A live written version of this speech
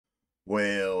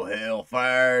Well,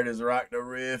 hellfire, it is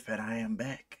RockdaRiff, and I am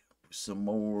back with some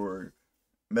more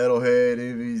Metalhead,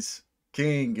 Envies,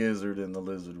 King Gizzard, and the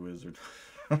Lizard Wizard.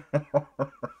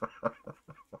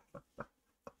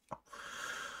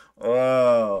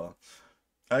 Oh,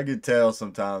 I could tell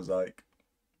sometimes,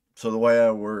 so the way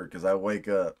I work is I wake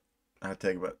up, I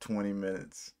take about 20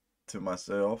 minutes to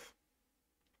myself,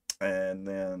 and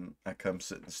then I come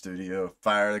sit in the studio,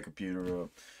 fire the computer up,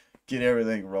 get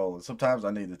everything rolling. Sometimes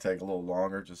I need to take a little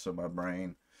longer just so my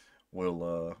brain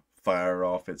will fire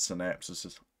off its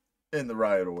synapses in the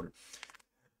right order.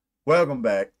 Welcome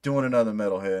back, doing another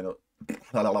Metalhead.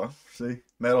 See,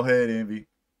 Metalhead Envy,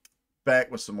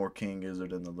 back with some more King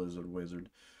Gizzard and the Lizard Wizard.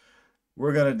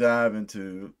 We're gonna dive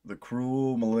into the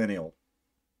Cruel Millennial.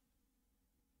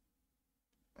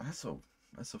 That's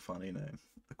a funny name,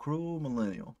 the Cruel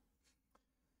Millennial.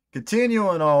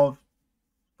 Continuing off,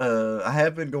 I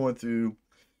have been going through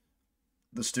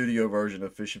the studio version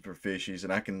of Fishing for Fishies,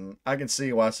 and I can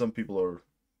see why some people are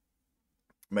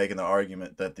making the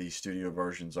argument that the studio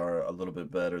versions are a little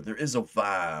bit better. There is a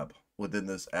vibe within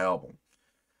this album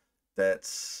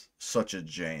that's such a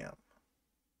jam.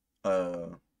 I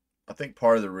think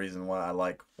part of the reason why I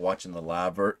like watching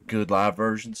the good live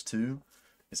versions too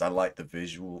is I like the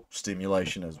visual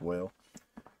stimulation as well.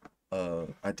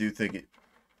 I do think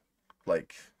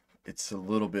it's a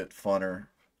little bit funner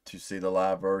to see the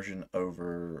live version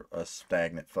over a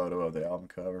stagnant photo of the album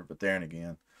cover. But then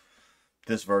again,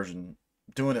 this version,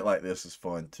 doing it like this is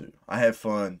fun too. I have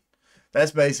fun.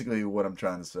 That's basically what I'm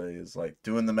trying to say is like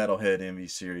doing the Metalhead Envy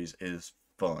series is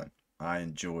fun. I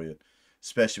enjoy it,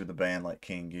 especially with a band like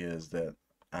King Giz that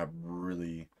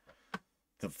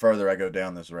the further I go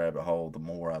down this rabbit hole, the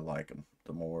more I like them.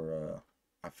 The more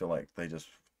I feel like they just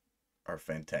are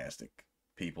fantastic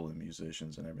people and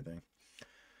musicians and everything.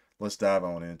 Let's dive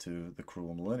on into the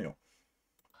Cruel Millennial.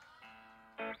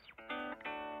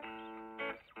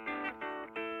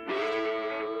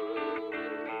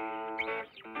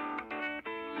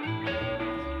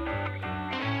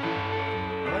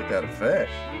 I like that effect.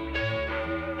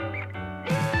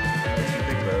 Makes me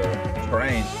think of a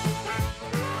train.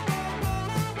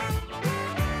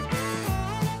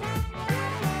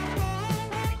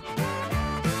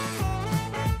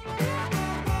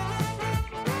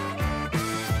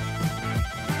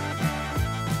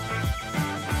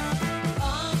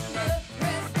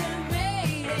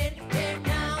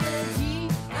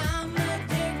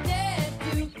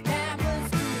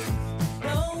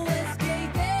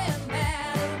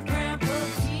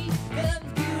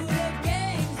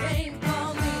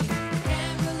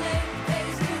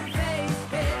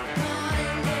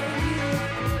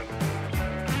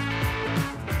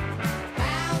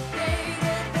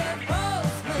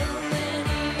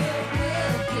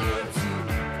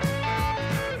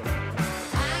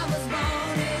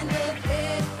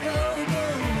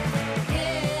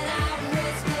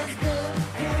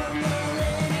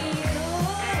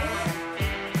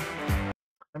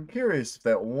 I'm curious if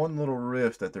that one little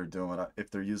riff that they're doing,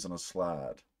 if they're using a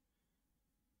slide.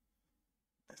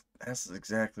 That's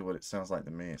exactly what it sounds like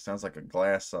to me. It sounds like a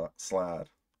glass slide.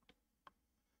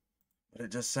 But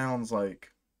it just sounds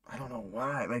like, I don't know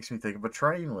why, it makes me think of a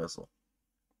train whistle.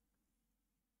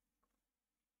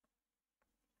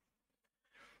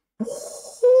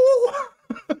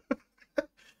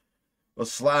 A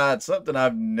slide, something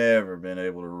I've never been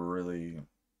able to really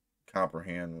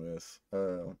comprehend with.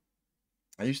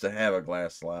 I used to have a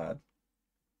glass slide.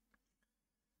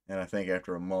 And I think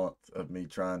after a month of me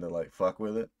trying to like fuck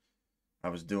with it, I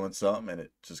was doing something and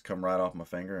it just come right off my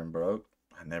finger and broke.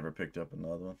 I never picked up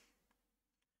another one.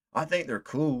 I think they're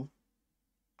cool.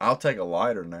 I'll take a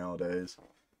lighter nowadays.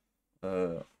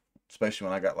 Uh, Especially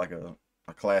when I got like a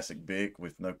classic Bic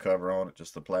with no cover on it,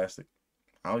 just the plastic.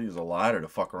 I'll use a lighter to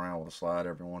fuck around with a slide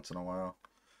every once in a while.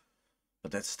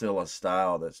 But that's still a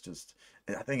style that's just,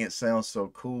 I think it sounds so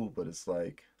cool, but it's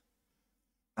like,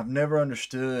 I've never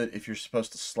understood if you're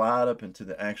supposed to slide up into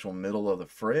the actual middle of the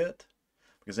fret.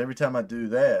 Because every time I do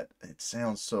that, it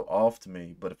sounds so off to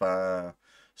me. But if I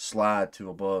slide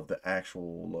to above the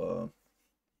actual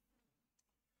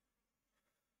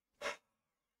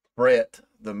fret,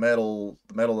 the metal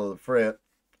of the fret,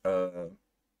 damn,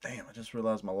 I just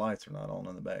realized my lights are not on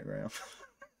in the background.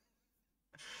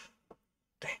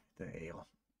 Damn the hell.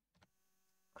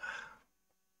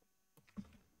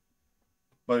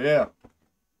 But yeah,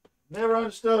 never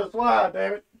understood a slide,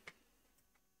 damn it.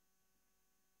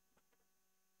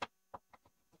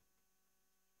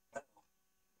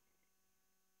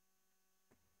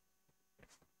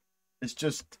 It's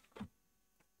just,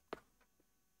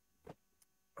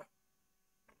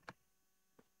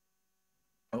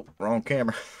 oh, wrong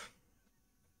camera.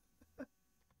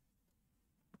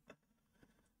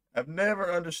 I've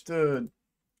never understood,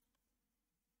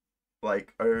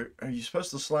 like, are you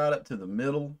supposed to slide up to the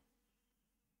middle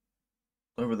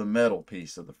over the metal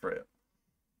piece of the fret?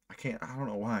 I don't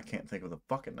know why I can't think of the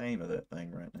fucking name of that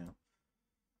thing right now.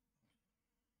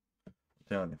 I'm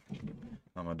telling you,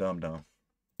 I'm a dum dum.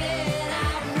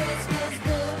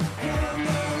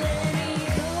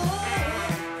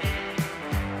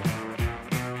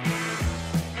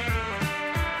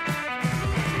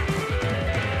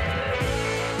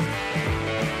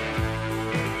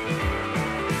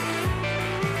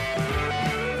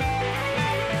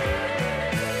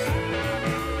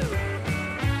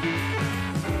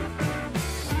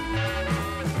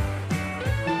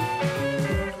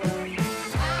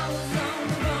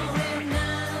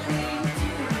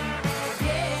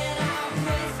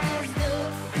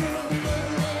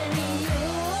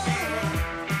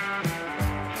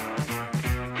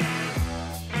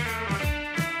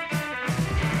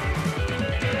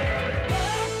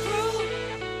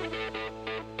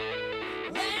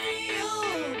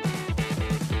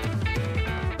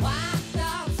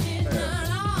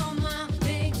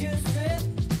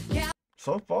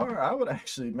 So far, I would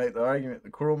actually make the argument the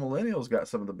Cruel Millennial's got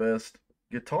some of the best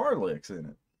guitar licks in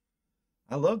it.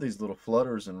 I love these little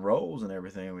flutters and rolls and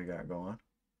everything we got going.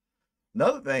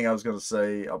 Another thing I was going to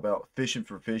say about Fishing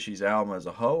for Fishy's album as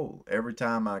a whole, every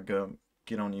time I go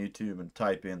get on YouTube and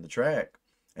type in the track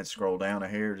and scroll down a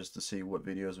hair just to see what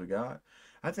videos we got,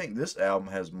 I think this album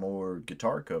has more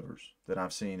guitar covers than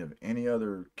I've seen of any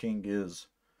other King Giz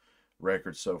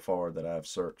record so far that I've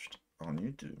searched on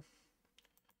YouTube.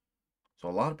 So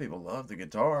a lot of people love the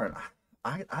guitar, and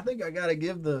I think I gotta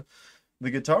give the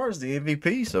guitars the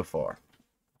MVP so far.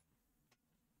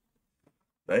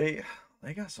 They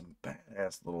got some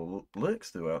badass little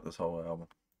licks throughout this whole album.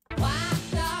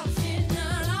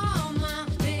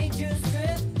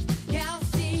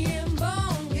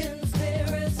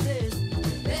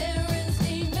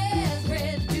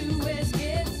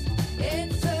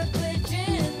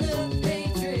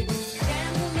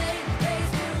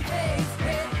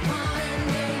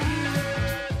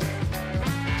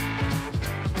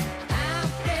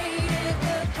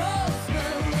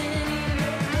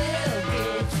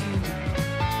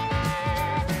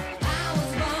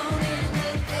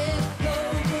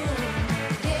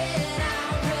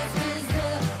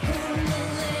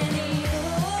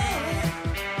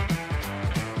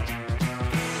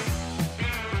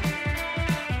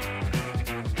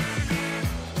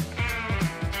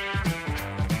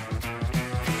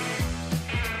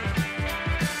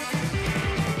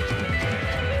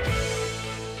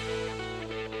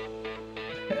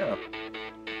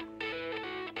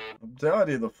 Telling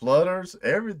you, the flutters,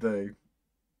 everything.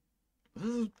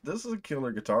 This is a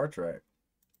killer guitar track.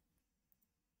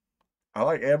 I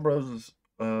like Ambrose's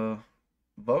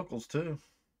vocals too.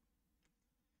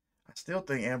 I still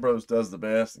think Ambrose does the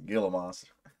best in Gila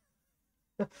Monster.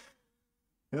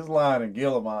 His line in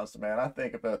Gila Monster, man, I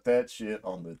think about that shit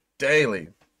on the daily,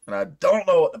 and I don't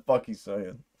know what the fuck he's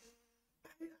saying.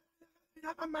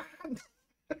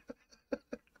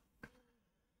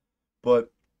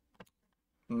 But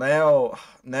now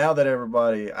that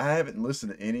everybody, I haven't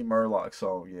listened to any Murloc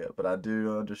song yet, but I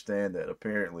do understand that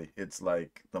apparently it's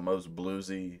like the most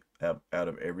bluesy out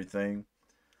of everything.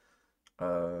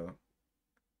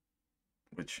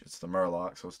 Which it's the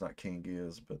Murloc, so it's not King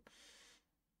Giz, but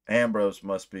Ambrose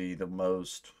must be the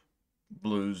most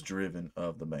blues driven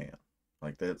of the band.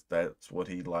 Like that's what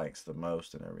he likes the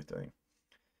most and everything.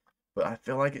 But I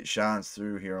feel like it shines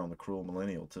through here on the Cruel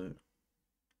Millennial too.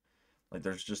 Like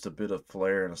there's just a bit of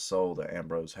flair and a soul that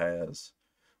Ambrose has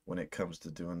when it comes to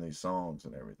doing these songs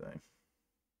and everything.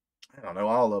 I don't know,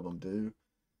 all of them do.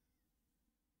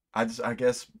 I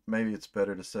guess maybe it's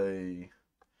better to say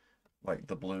like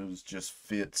the blues just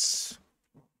fits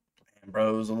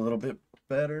Ambrose a little bit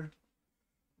better.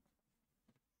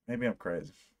 Maybe I'm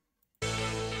crazy.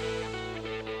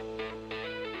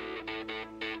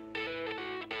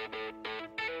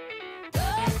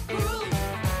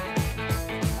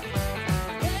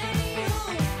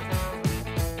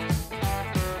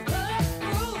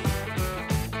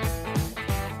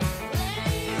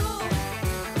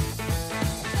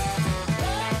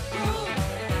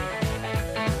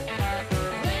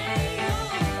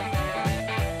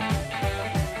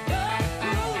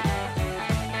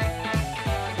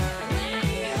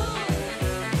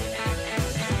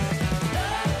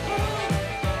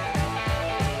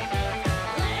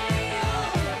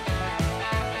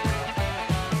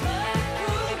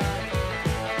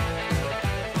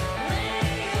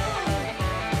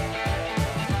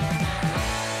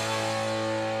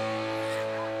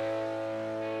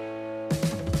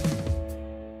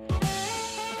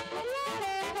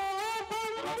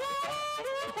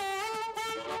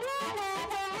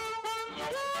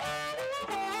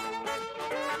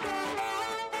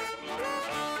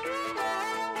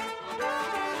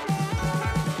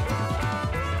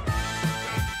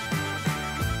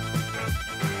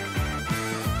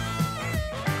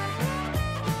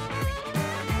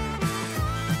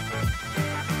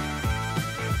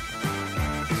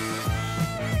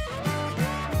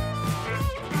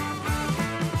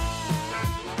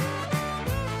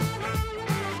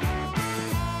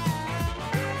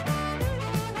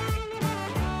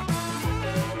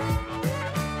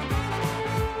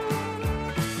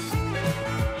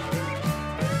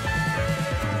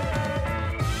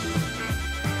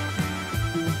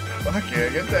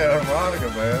 harmonica. Get that harmonica,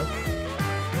 man.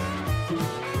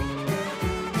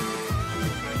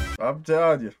 I'm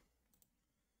telling you.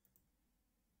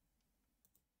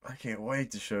 I can't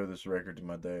wait to show this record to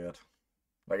my dad.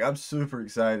 Like, I'm super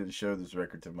excited to show this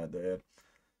record to my dad.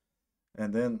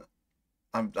 And then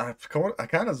I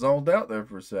kind of zoned out there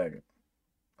for a second.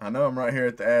 I know I'm right here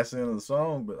at the ass end of the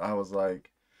song, but I was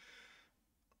like,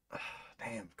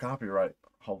 damn, copyright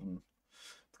holding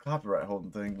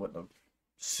thing wasn't a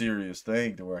serious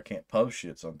thing to where I can't post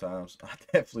shit sometimes.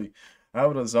 I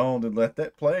would have zoned and let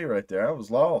that play right there. I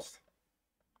was lost.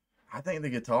 I think the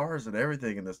guitars and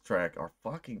everything in this track are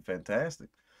fucking fantastic.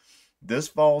 This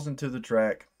falls into the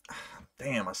track.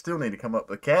 Damn, I still need to come up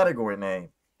with a category name.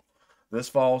 This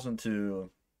falls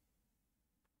into,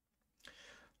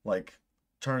 like,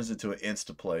 turns into an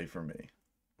insta play for me.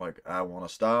 Like, I want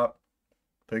to stop,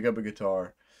 pick up a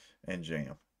guitar, and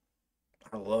jam.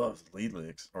 I love the lead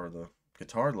licks, or the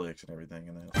guitar licks and everything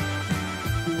in that.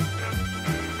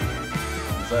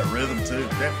 There's that rhythm too.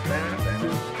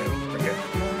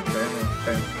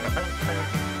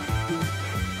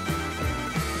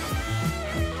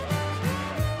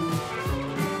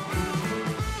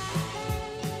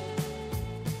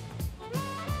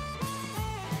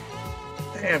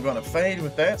 Damn, I'm gonna fade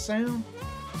with that sound.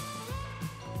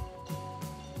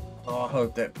 Oh, I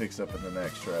hope that picks up in the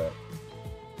next track.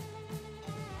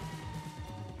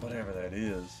 Whatever that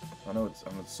is. I'm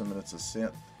assuming it's a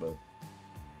synth, but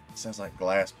it sounds like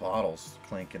glass bottles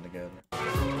clinking together.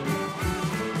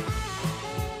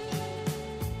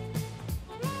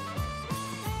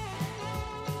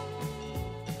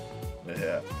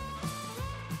 Yeah.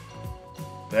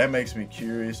 That makes me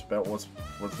curious about what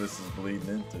this is bleeding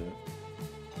into.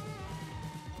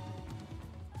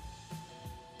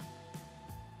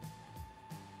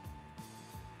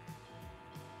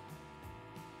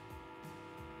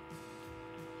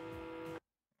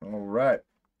 All right.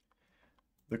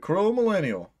 The Cruel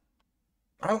Millennial.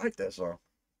 I like that song.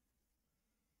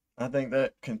 I think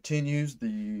that continues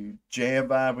the jam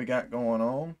vibe we got going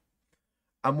on.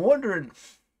 I'm wondering,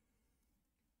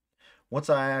 once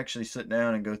I actually sit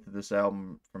down and go through this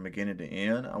album from beginning to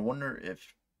end, I wonder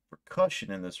if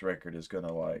percussion in this record is going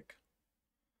to, like,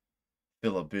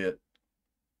 feel a bit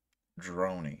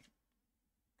drony.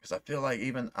 Because I feel like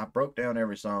I broke down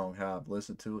every song, how I've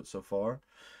listened to it so far.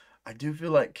 I do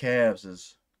feel like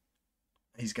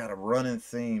he's got a running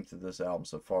theme to this album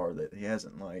so far that he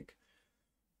hasn't, like,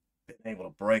 been able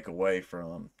to break away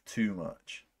from too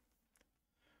much.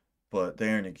 But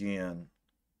there and again,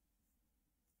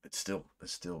 it's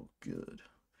still good.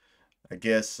 I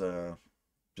guess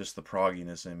just the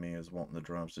progginess in me is wanting the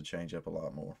drums to change up a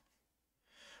lot more.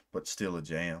 But still a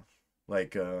jam.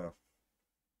 Like I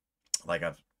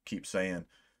keep saying,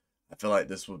 I feel like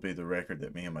this would be the record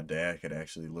that me and my dad could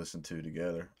actually listen to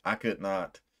together. I could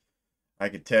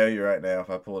tell you right now, if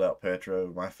I pulled out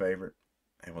Petro, my favorite,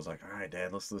 and was like, all right,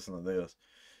 Dad, let's listen to this.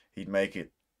 He'd make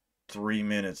it 3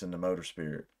 minutes into Motor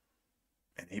Spirit.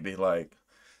 And he'd be like,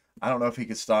 I don't know if he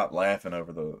could stop laughing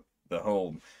over the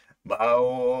whole,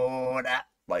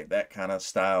 like that kind of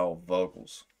style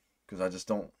vocals. Because I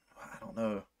don't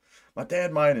know. My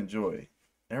dad might enjoy it.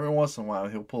 Every once in a while,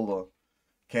 he'll pull a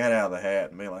cat out of the hat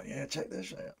and be like, yeah, check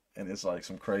this out. And it's like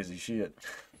some crazy shit.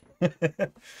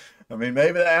 I mean,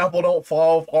 maybe the apple don't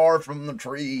fall far from the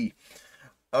tree.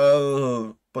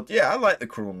 But yeah, I like the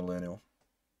Cruel Millennial.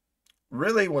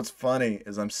 Really, what's funny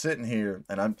is I'm sitting here,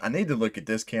 and I need to look at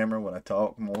this camera when I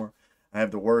talk more. I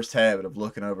have the worst habit of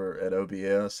looking over at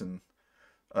OBS and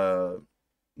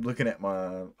looking at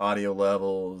my audio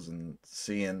levels and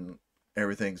seeing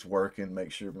everything's working,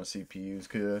 make sure my CPU's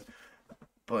good.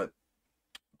 But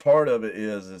part of it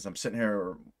is I'm sitting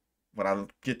here when I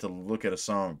get to look at a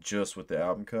song just with the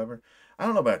album cover. I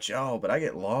don't know about y'all, but I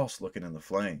get lost looking in the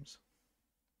flames.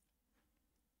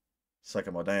 It's like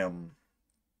I'm a damn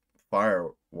fire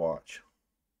watch.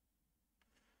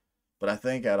 But I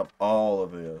think out of all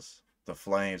of this, the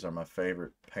flames are my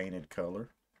favorite painted color.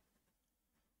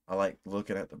 I like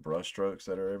looking at the brush strokes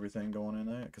that are everything going in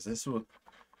there, because this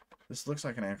looks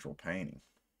like an actual painting.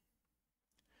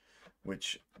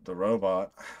 Which the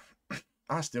robot,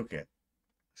 I still can't.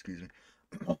 Excuse me.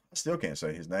 I still can't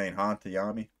say his name.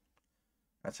 Hantayami.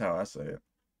 That's how I say it.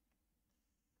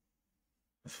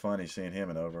 It's funny seeing him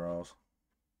in overalls.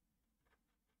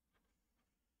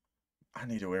 I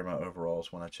need to wear my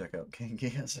overalls when I check out King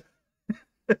Gizzard.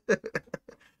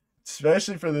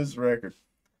 Especially for this record.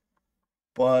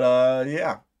 But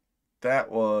yeah.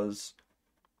 That was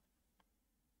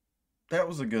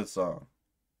a good song.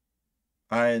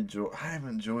 I have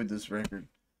enjoyed this record.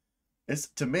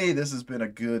 To me, this has been a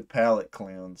good palate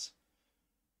cleanse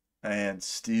and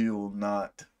still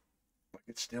not, like,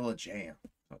 it's still a jam.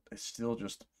 It's still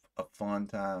just a fun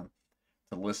time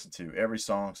to listen to. Every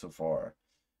song so far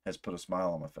has put a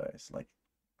smile on my face. Like,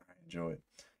 I enjoy it.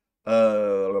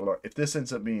 If this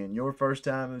ends up being your first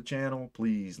time to the channel,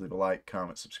 please leave a like,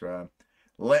 comment, subscribe.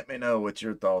 Let me know what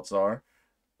your thoughts are.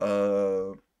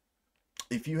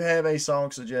 If you have a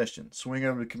song suggestion, swing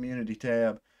over to the community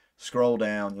tab, scroll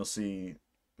down, you'll see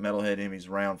Metalhead Envies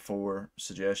round 4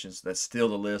 suggestions. That's still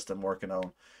the list I'm working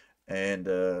on. And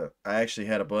I actually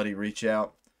had a buddy reach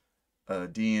out,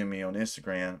 DM me on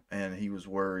Instagram, and he was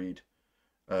worried.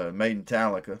 Made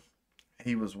Metallica.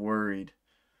 He was worried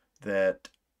that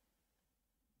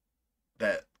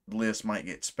that list might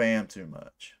get spammed too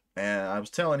much. And I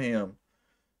was telling him,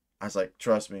 I was like,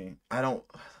 trust me, I don't.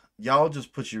 Y'all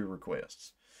just put your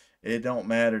requests. It don't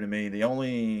matter to me. The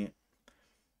only,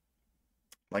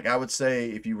 like, I would say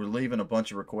if you were leaving a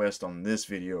bunch of requests on this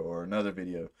video or another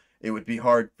video, it would be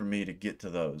hard for me to get to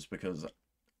those because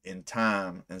in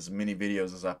time, as many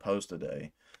videos as I post a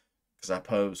day, because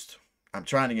I'm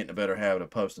trying to get in a better habit of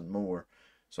posting more.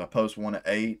 So I post one at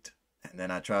 8, and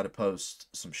then I try to post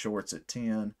some shorts at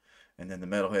 10, and then the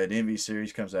Metalhead Envy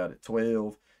series comes out at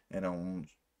 12, and on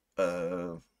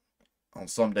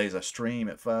some days I stream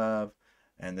at 5,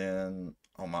 and then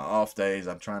on my off days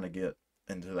I'm trying to get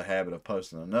into the habit of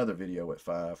posting another video at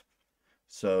 5.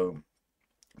 So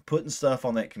putting stuff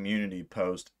on that community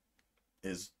post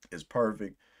is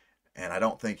perfect, and I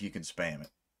don't think you can spam it.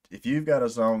 If you've got a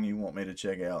song you want me to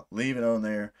check out, leave it on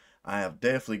there. I have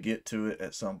definitely get to it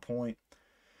at some point,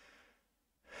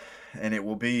 and it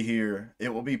will be here.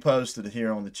 It will be posted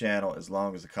here on the channel as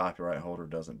long as the copyright holder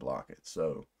doesn't block it.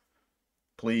 So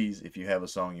please, if you have a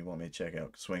song you want me to check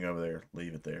out, swing over there,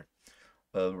 leave it there.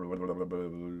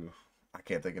 I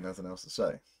can't think of nothing else to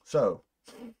say. So,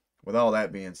 with all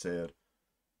that being said,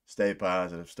 stay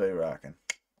positive, stay rocking,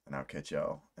 and I'll catch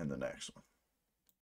y'all in the next one.